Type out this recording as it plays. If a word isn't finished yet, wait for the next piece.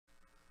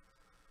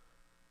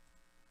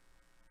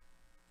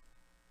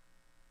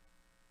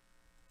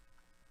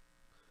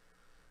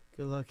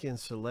Good luck in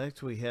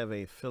select. We have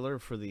a filler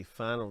for the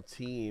final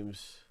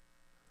teams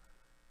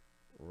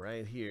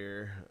right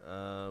here.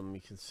 You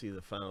can see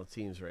the final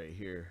teams right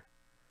here.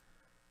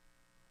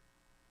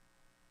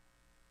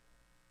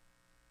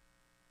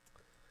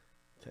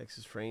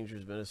 Texas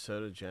Rangers,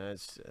 Minnesota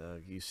Giants.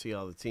 You see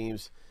all the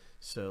teams.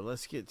 So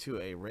let's get to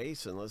a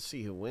race and let's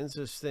see who wins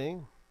this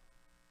thing.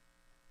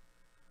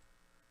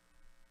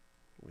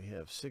 We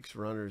have 6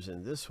 runners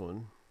in this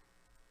one.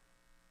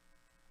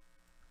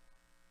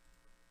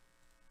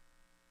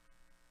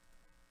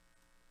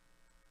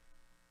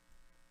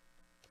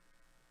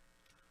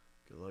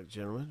 Good luck,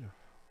 gentlemen.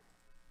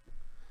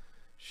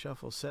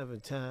 Shuffle 7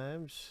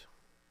 times.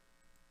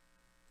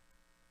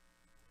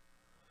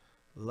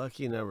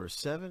 Lucky number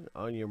 7.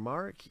 On your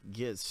mark,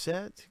 get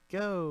set,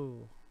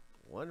 go.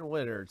 One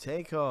winner,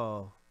 take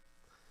all.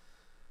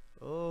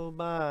 Oh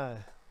my.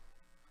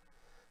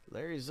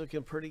 Larry's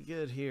looking pretty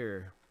good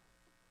here.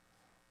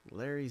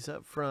 Larry's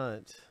up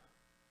front.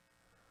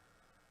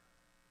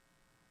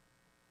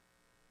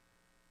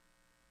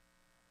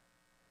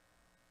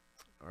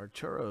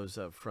 Arturo's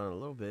up front a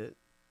little bit.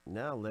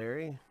 Now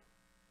Larry.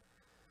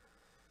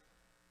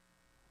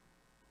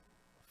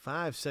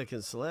 5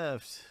 seconds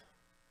left.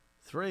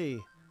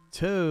 3,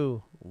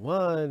 2,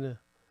 1.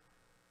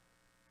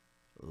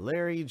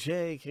 Larry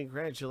J,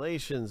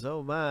 congratulations.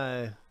 Oh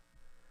my.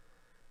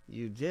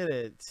 You did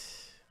it.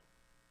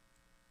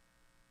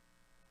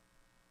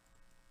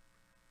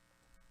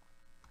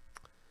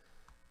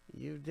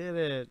 You did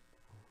it.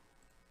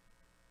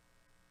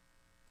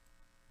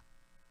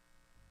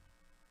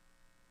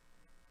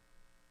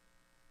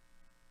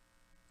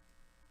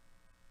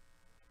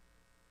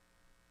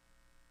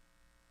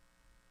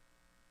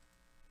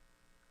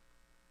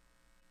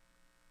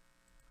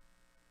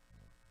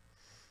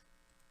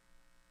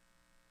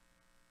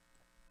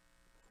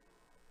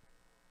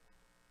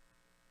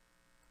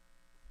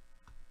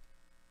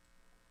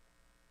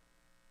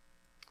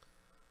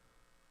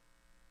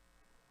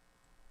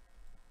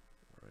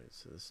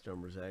 So this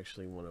number is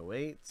actually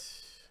 108.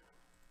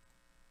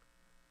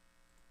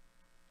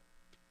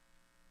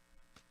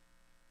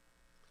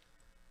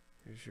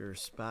 Here's your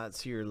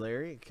spots here,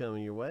 Larry,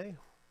 coming your way.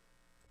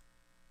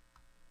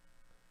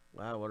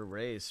 Wow, what a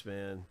race,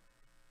 man.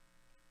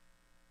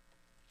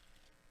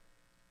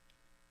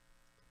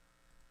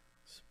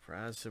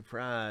 Surprise,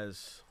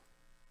 surprise.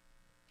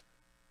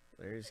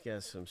 Larry's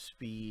got some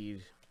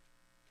speed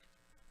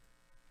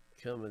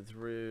coming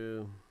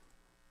through.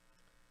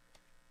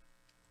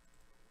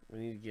 We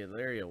need to get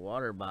Larry a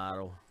water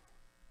bottle.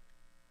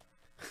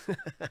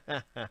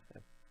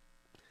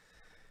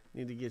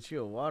 Need to get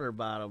you a water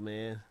bottle,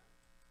 man.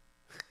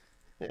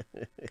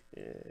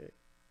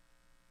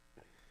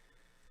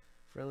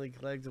 Friendly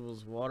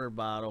Collectibles water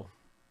bottle.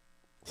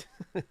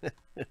 Way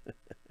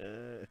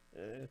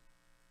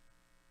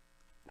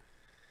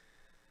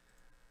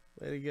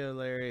to go,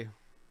 Larry.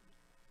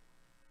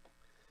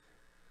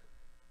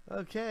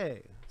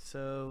 Okay,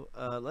 so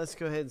let's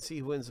go ahead and see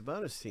who wins the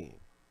bonus team.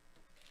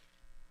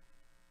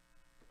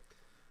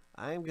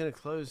 I am going to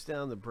close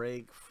down the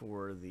break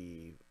for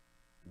the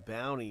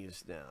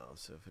bounties now.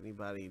 So if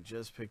anybody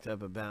just picked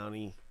up a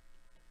bounty,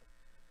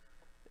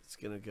 it's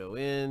going to go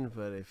in.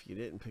 But if you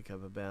didn't pick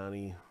up a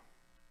bounty,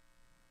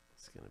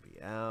 it's going to be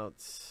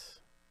out.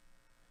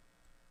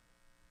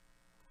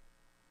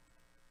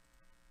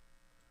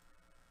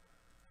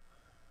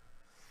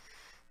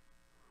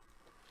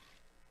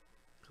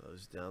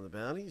 Close down the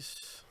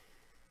bounties.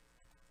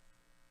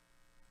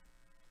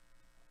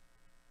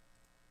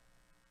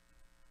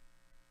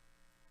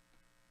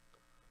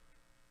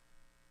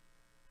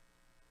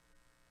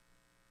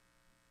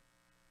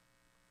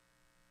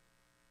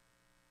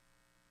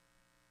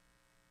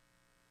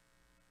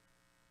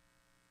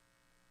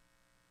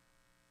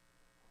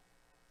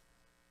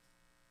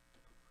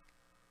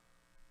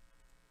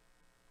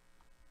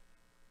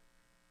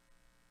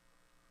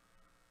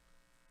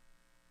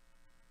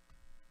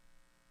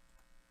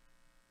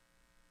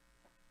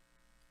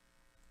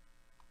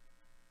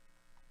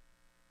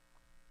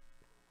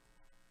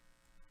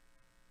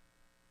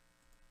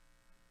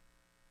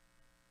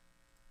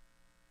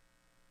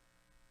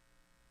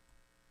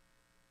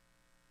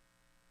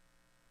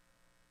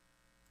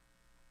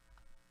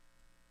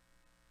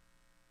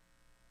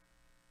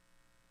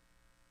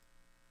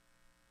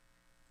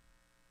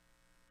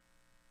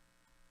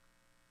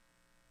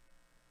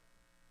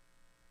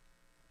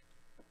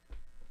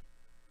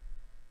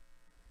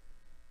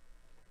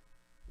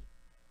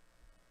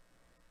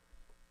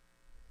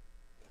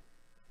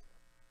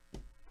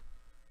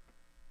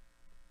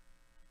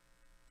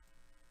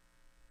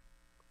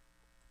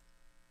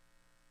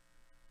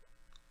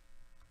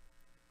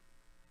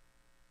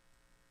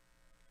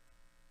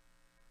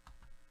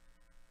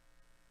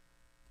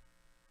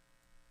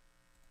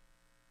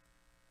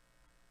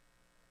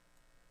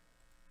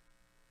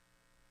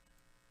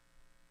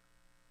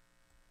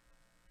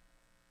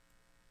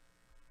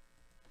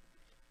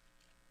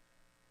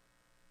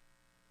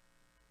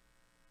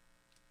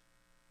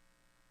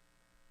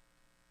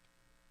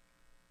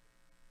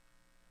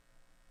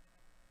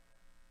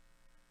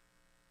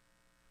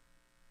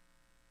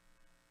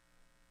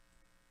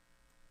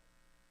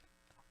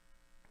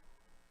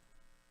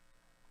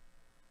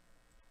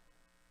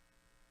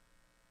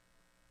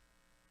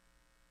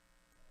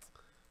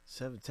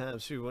 7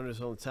 times 3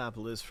 winners on the top of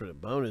the list for the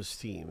bonus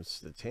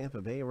teams. The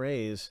Tampa Bay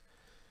Rays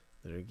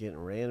that are getting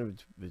random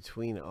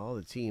between all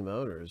the team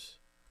owners.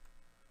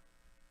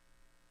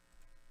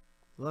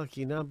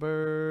 Lucky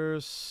number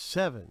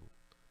 7.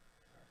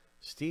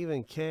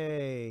 Stephen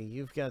K.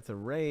 You've got the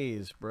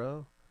Rays,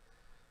 bro.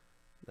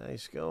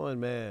 Nice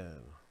going, man.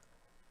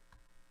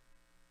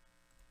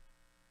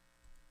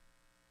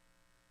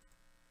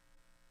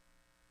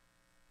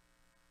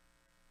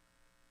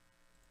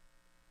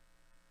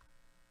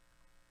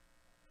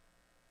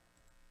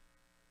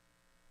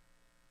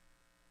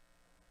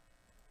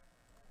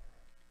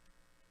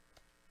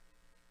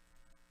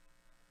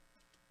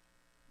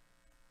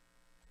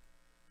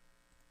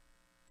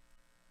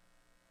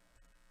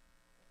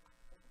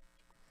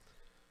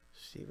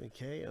 Stephen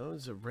K.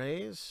 owns the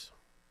Rays.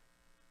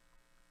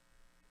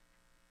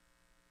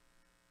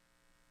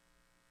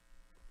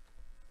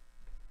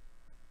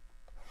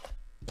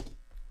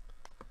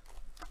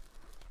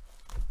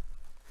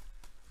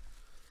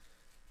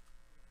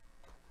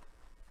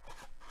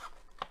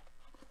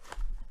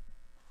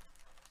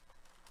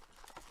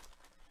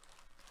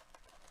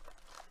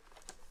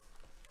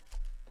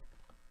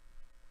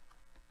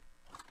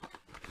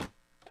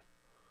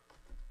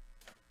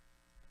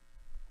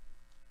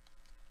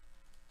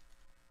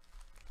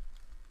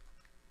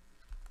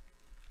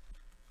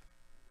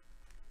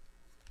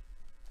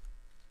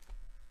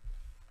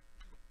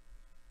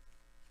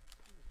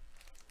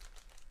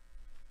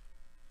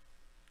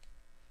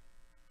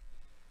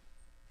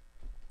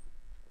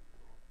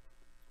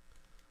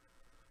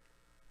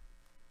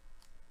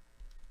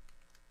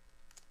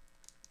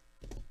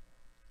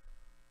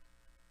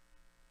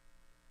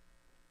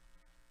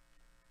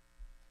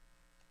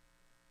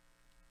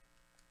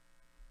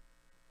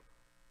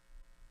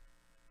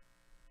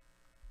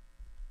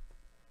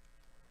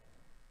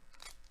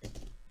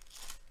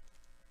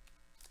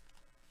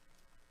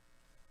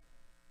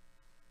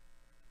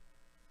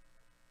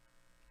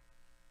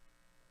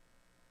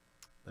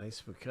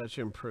 Nice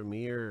McCutcheon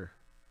Premier.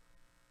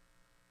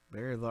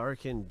 Barry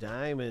Larkin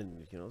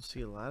Diamond. You don't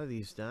see a lot of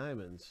these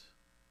diamonds.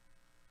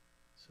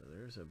 So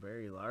there's a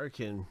Barry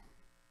Larkin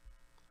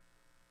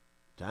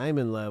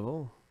diamond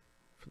level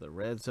for the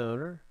Reds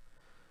owner.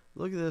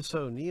 Look at this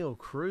O'Neal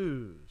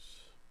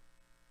Cruz.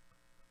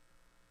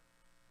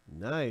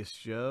 Nice,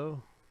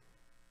 Joe.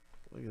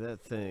 Look at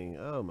that thing.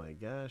 Oh my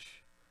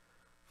gosh.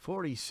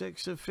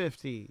 46 of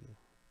 50.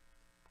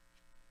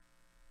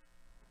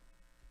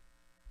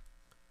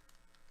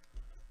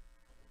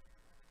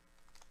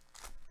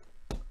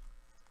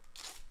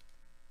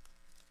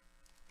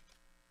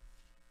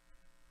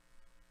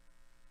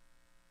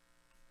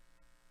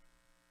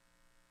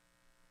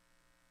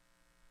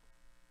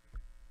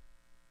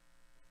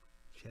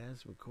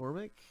 Chaz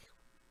McCormick.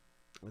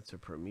 That's a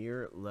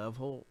premier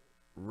level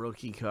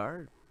rookie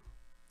card.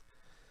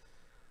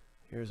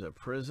 Here's a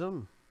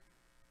Prism.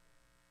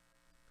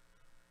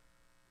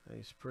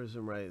 Nice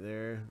Prism right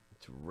there.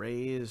 It's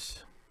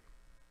Rays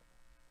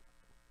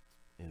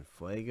and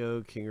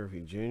Fuego, King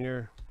Griffey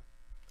Jr.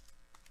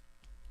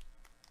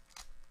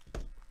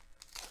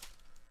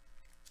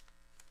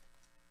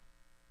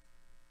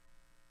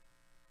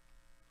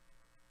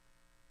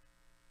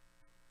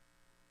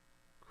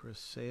 Chris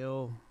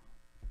Sale.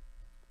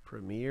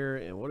 Premier,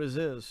 and what is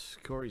this?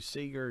 Corey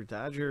Seager,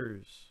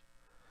 Dodgers,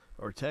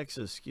 or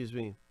Texas, excuse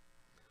me.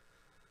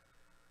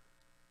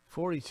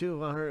 42 of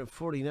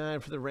 149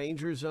 for the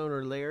Rangers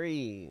owner,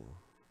 Larry.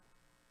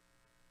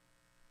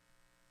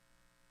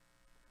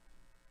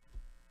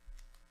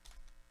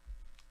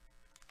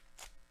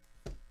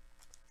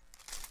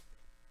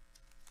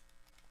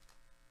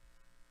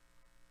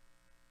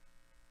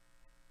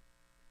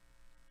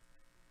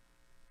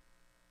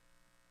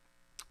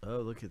 Oh,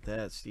 look at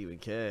that, Stephen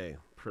K.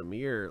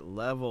 Premier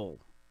level.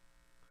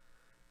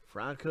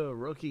 Franco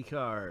rookie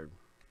card.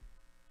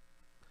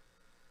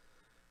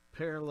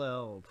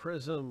 Parallel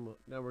Prism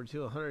number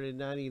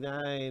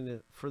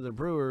 299 for the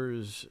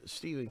Brewers.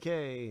 Stephen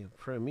K.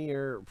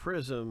 Premier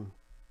Prism.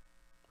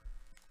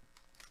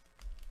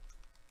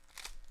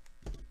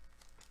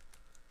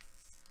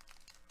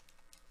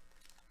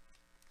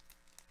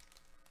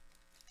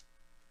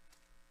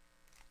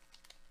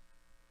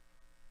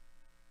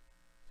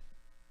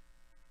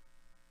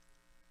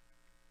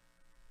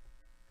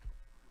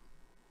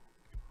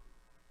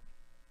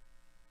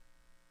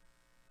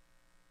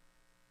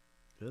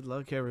 Good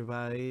luck,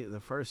 everybody. The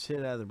first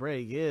hit out of the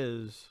break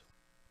is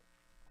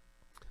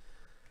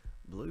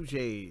Blue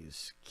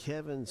Jays,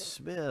 Kevin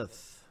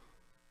Smith.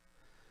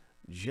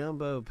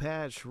 Jumbo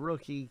patch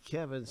rookie,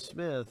 Kevin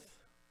Smith.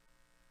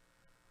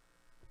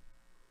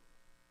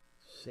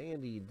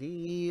 Sandy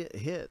D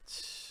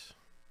hits.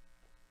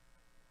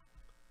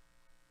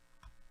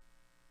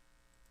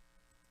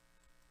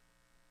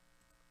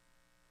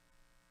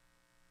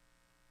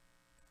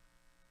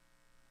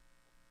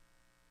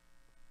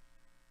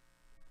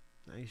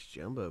 Nice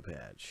jumbo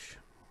patch.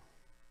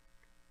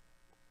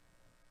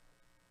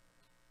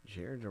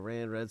 Jared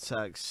Duran, Red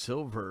Sox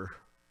silver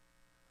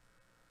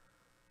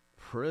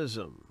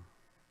Prism.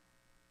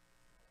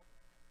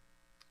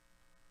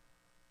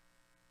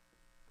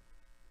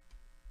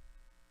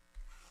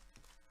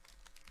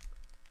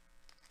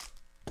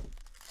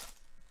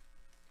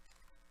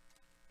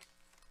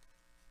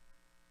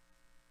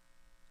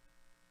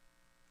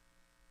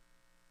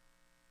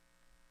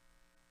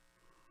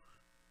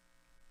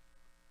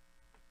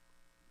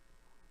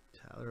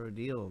 Tyler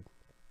O'Deal.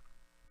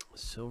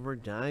 Silver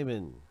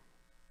Diamond.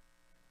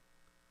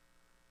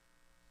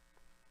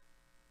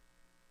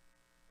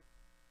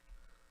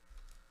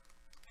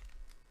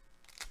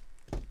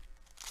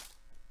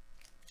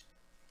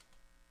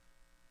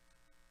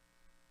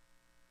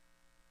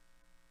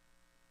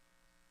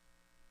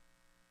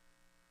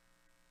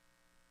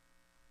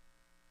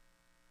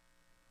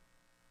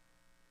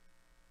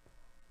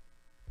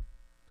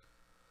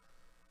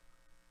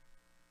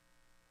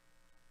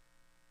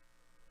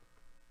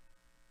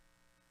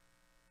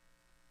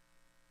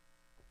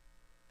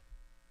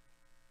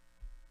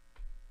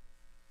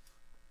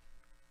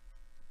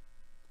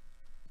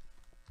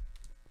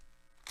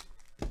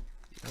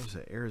 That was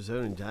an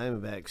Arizona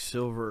Diamondback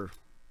silver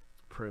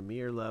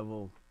premier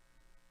level.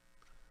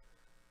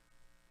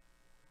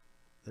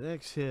 The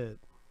next hit.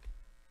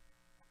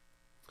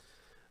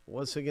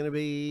 What's it going to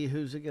be?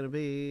 Who's it going to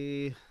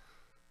be?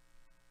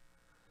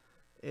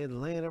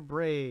 Atlanta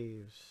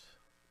Braves.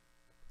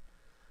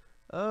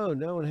 Oh,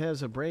 no one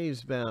has a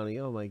Braves bounty.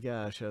 Oh my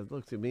gosh. I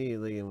looked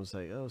immediately and was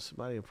like, oh,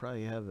 somebody will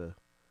probably have the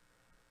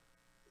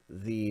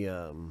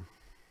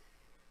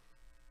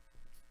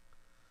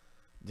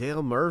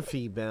Dale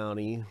Murphy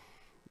bounty,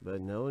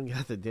 but no one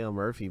got the Dale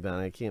Murphy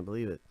bounty. I can't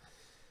believe it.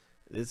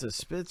 It's a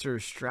Spitzer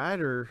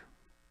Strider.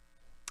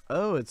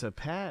 Oh, it's a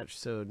patch,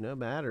 so no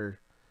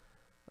matter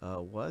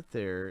what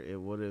there,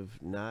 it would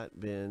have not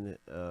been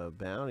a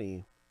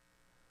bounty.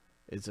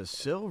 It's a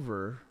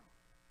silver,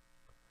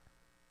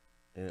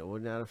 and it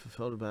would not have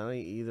fulfilled a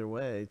bounty either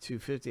way.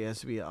 250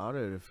 has to be an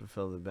auto to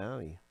fulfill the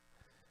bounty.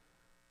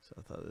 So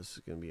I thought this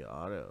was going to be an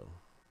auto.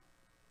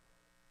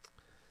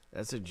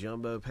 That's a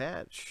jumbo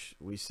patch.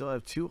 We still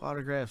have 2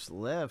 autographs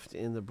left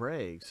in the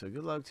break. So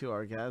good luck to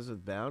our guys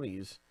with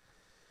bounties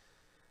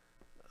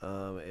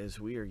as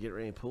we are getting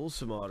ready to pull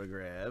some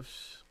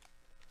autographs.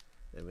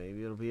 And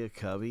maybe it'll be a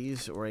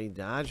Cubbies or a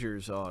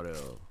Dodgers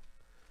auto.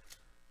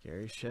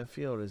 Gary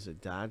Sheffield is a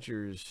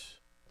Dodgers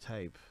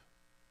type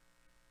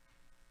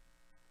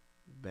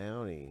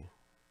bounty.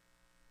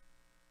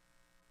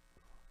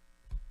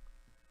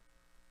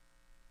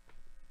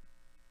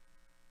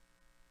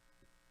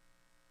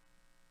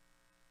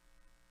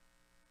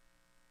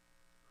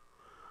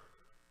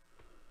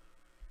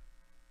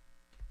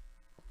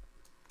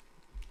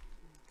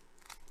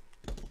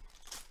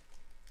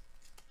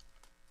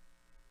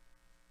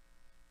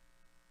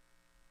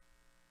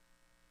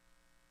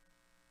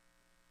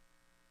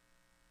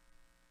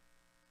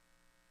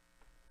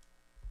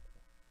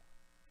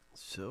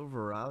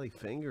 Silver Raleigh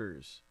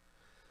Fingers.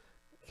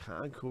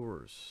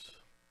 Concourse.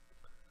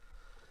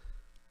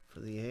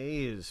 For the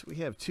A's, we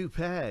have 2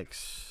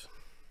 packs.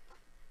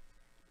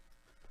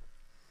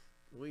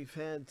 We've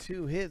had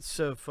 2 hits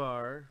so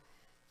far.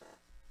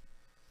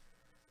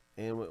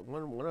 And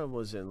one of them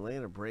was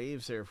Atlanta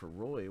Braves there for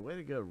Roy. Way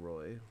to go,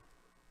 Roy.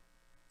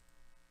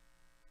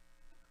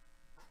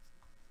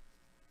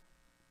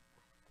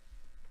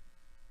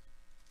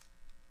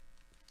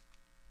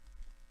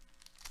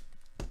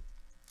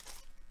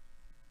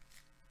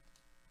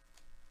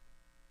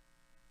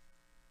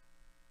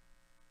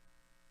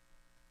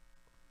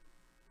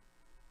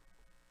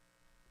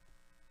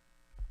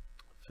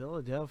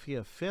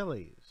 Philadelphia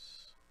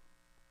Phillies.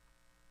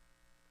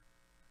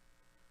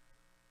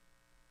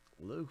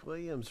 Luke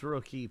Williams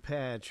rookie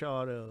patch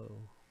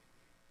auto.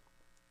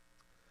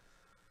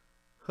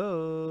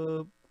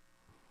 Hope.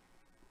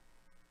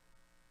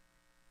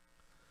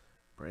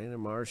 Brandon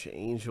Marsh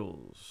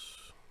Angels.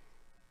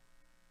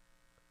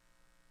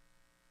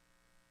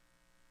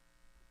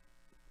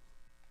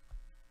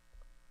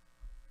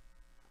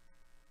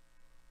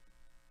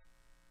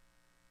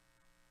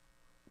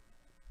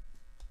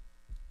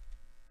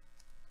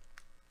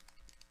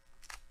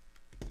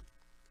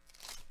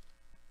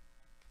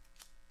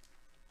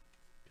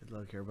 Good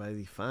luck, everybody.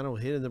 The final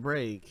hit in the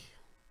break.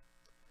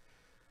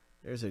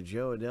 There's a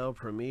Joe Adell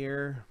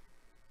Premier.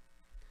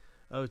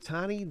 Oh,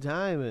 Tiny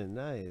Diamond.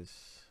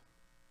 Nice.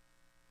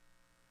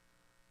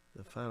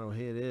 The final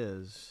hit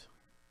is,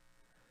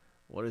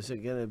 what is it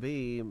going to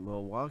be?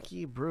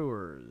 Milwaukee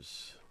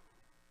Brewers.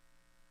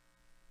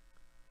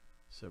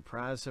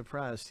 Surprise,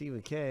 surprise,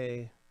 Stephen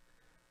K.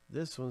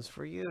 This one's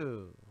for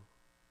you.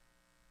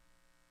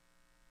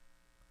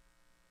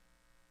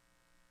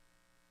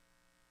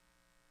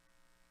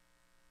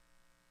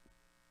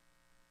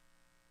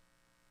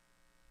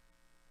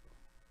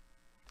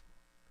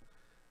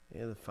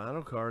 And the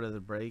final card of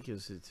the break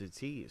is a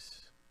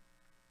Tatis.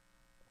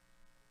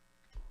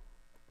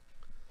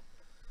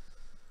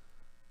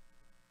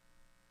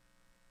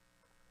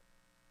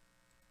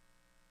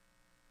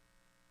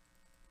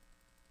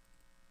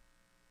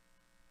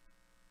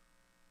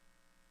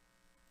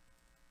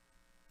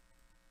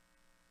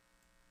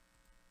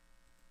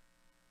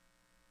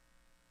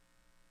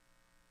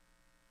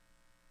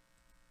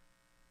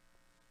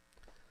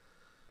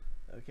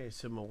 Okay,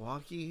 so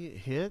Milwaukee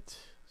hit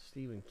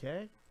Stephen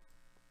K.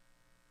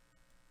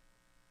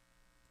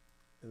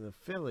 And the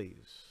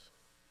Phillies,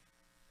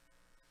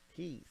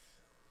 Heath.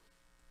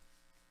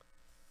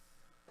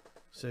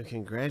 So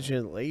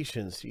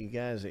congratulations to you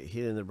guys that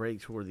hit in the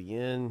break toward the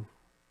end.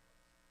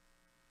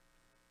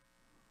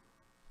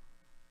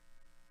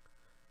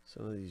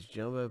 Some of these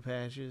jumbo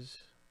patches.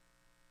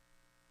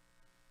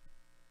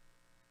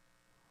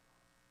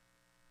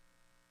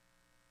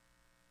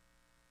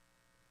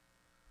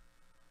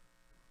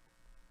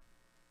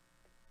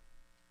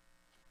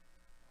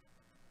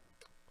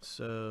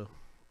 So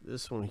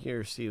this one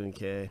here, Stephen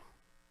K.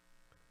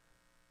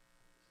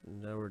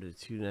 Number to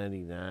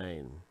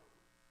 299.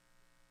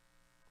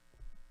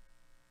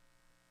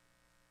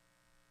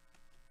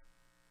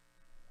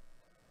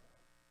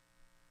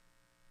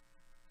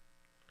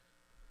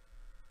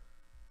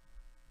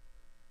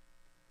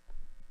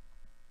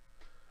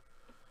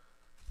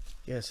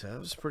 Yes, that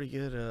was pretty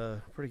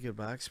good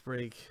box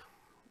break.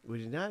 We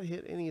did not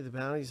hit any of the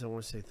bounties. I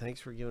want to say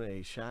thanks for giving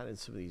it a shot in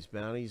some of these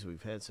bounties.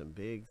 We've had some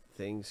big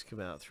things come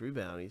out through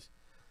bounties.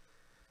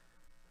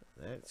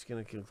 That's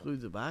going to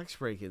conclude the box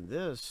break in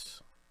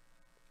this.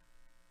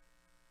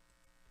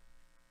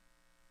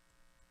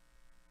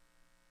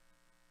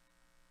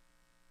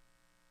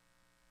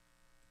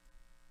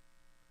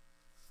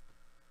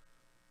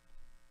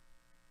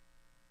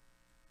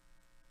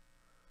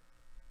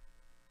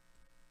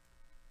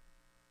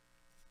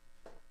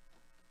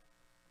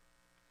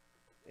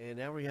 And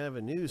now we have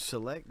a new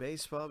Select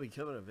Baseball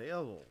becoming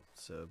available.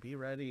 So be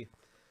ready.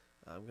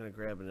 I'm going to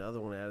grab another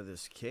one out of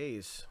this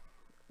case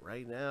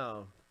right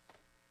now.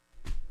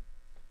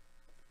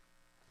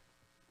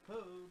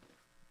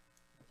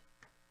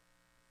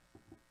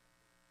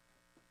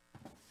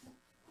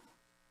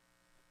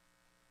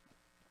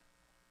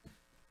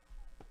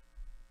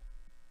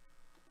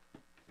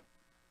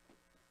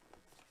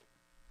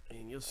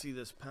 And you'll see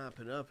this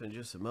popping up in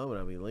just a moment.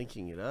 I'll be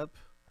linking it up.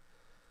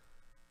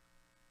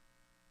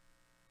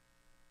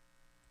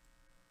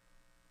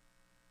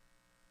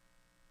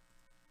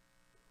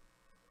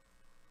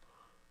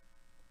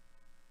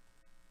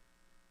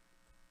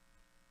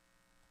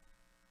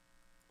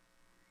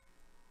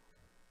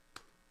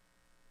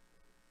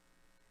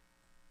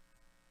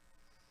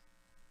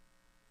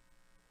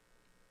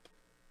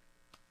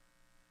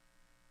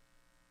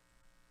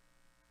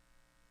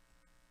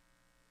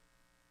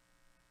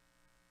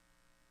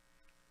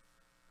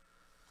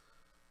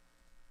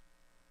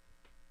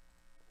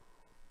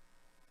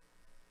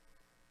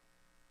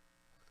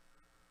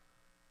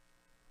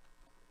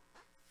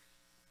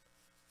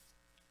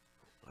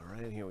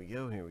 Here we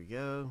go, here we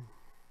go.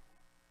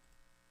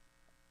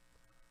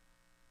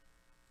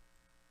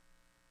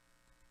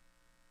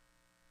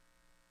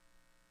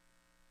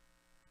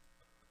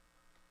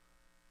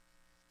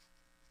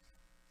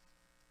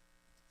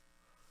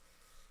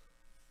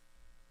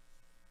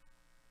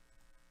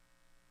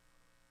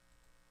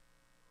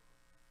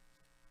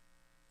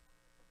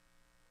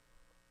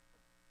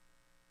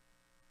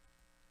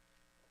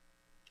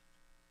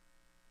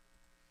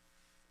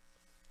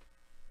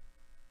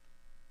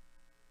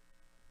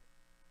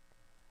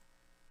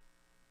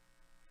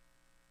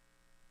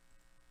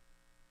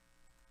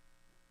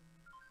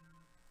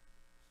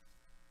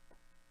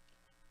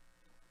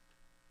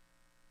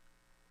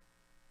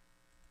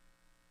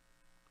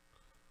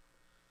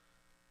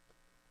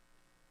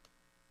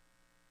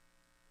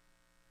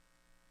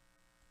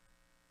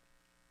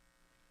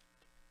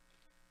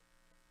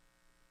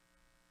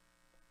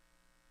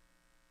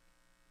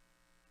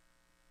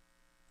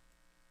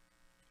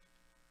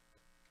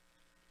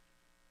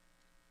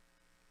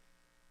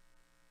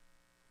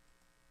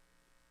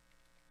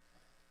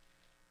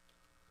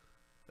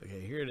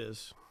 Okay, here it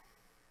is.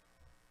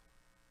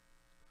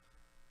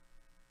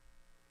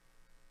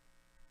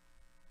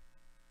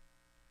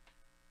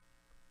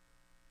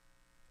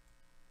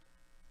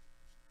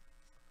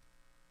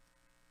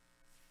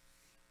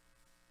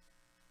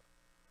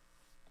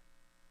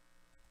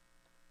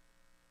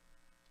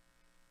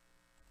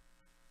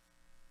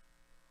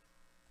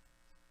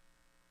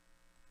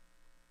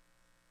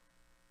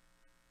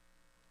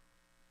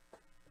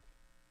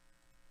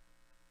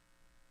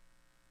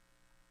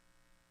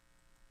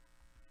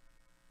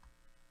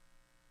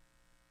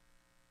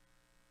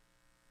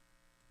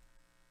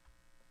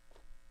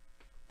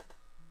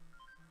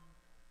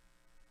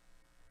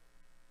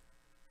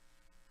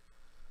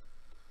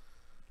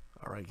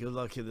 All right, good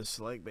luck in the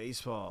Select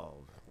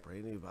Baseball.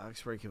 Brand new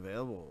box break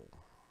available.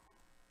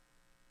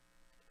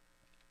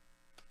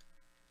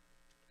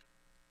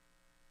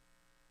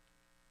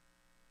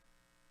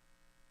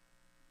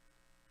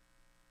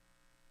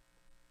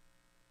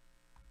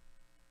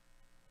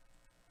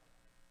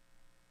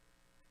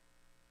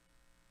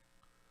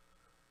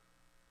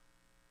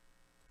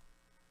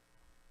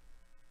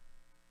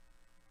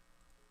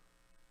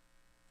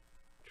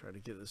 Try to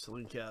get this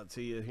link out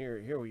to you.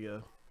 Here we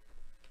go.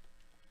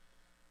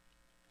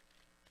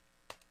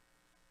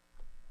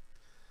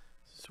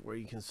 This is where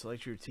you can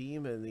select your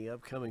team in the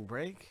upcoming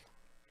break.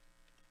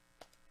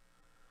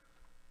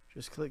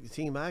 Just click the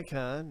team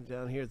icon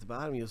down here at the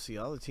bottom. You'll see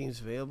all the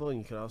teams available, and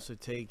you can also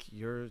take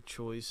your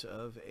choice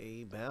of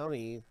a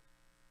bounty.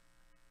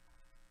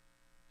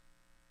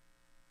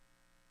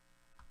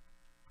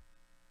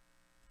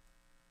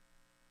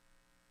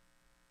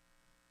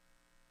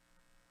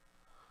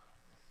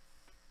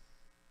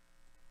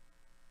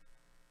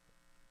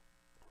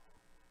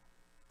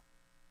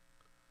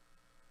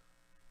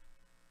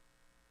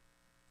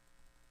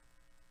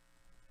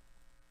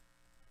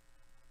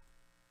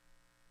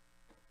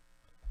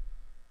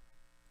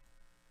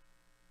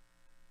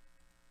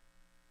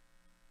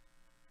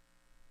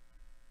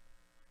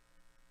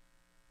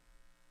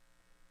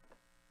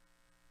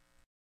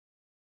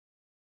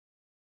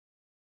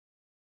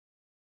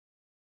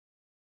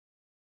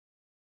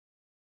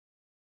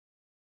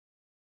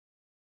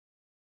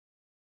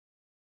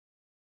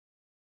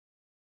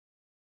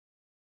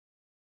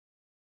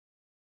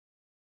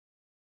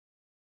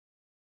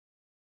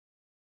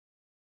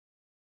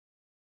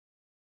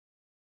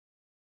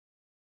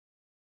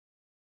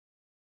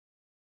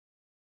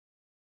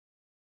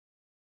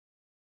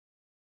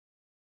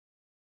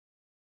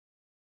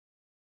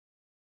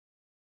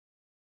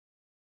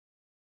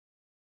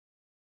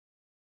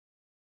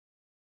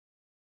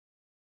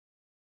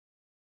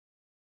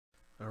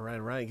 All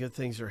right. Good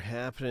things are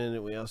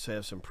happening. We also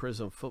have some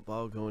Prism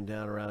football going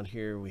down around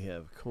here. We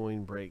have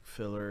coin break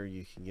filler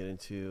you can get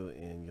into,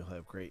 and you'll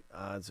have great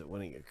odds at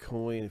winning a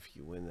coin if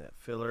you win that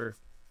filler.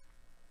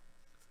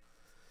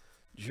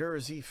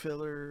 Jersey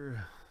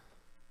filler.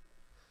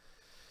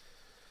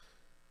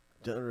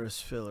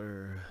 Donruss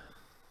filler.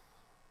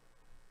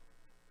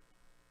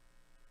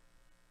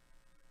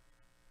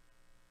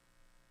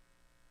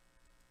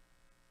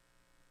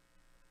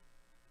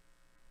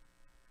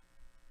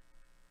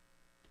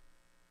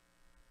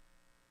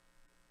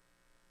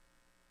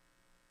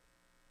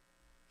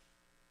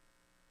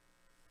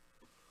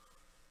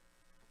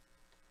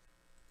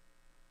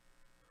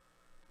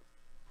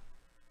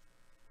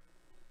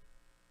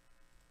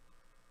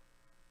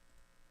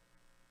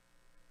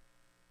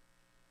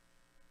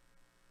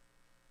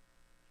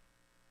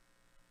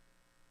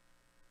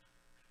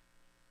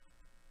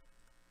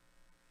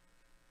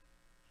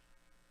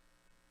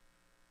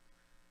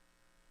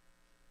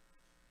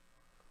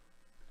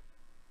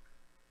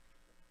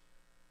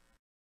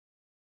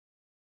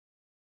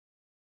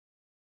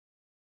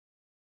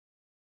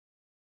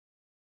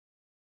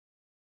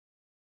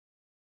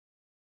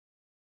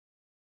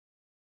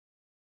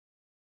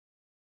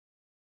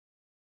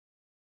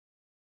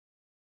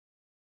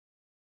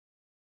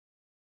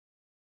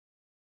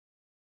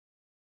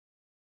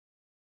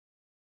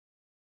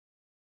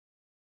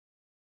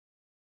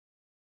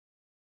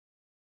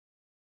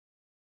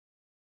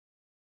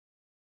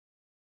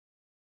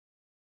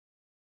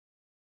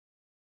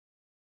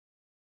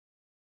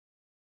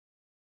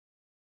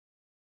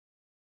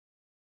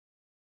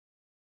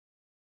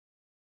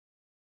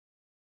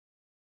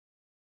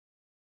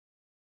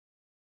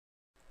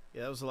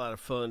 Yeah, that was a lot of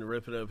fun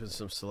ripping open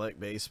some Select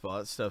Baseball.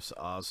 That stuff's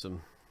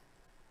awesome.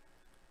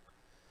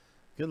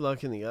 Good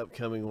luck in the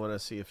upcoming one. I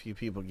see a few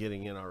people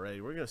getting in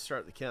already. We're going to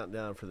start the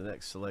countdown for the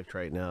next Select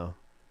right now.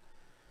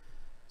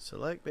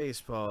 Select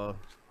Baseball.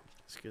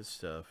 It's good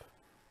stuff.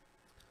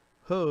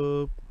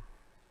 Hope.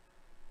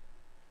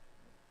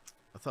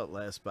 I thought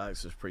last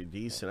box was pretty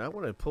decent. I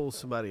want to pull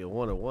somebody a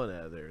 101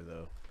 out of there,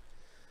 though.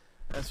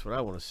 That's what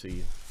I want to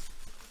see.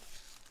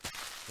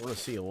 I want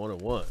to see a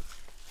 101.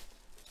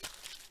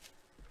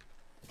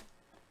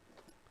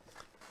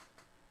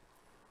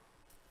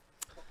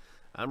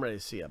 I'm ready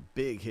to see a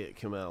big hit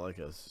come out, like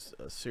a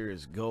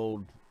serious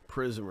gold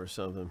prism or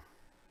something.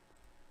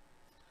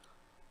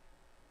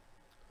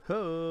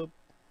 Hope.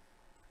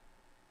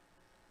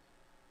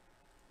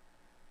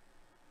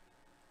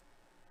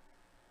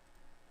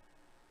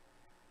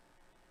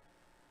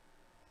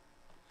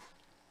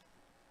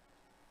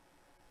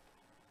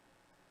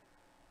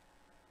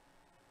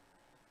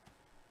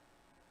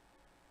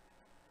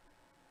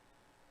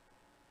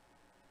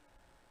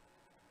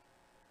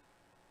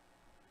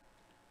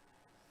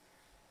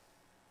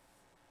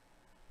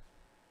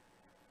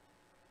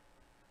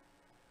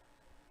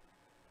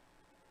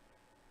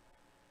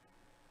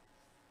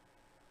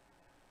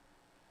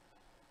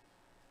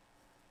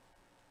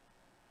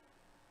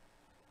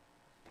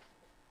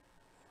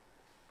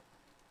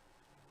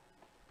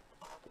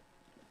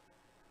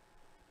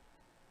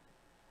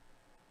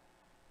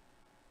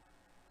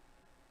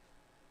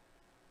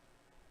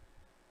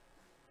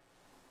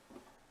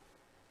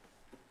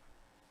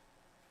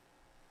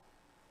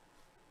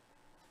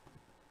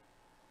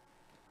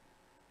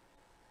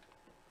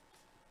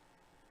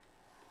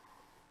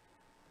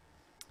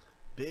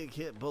 Big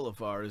Hit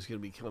Boulevard is going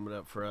to be coming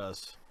up for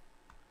us.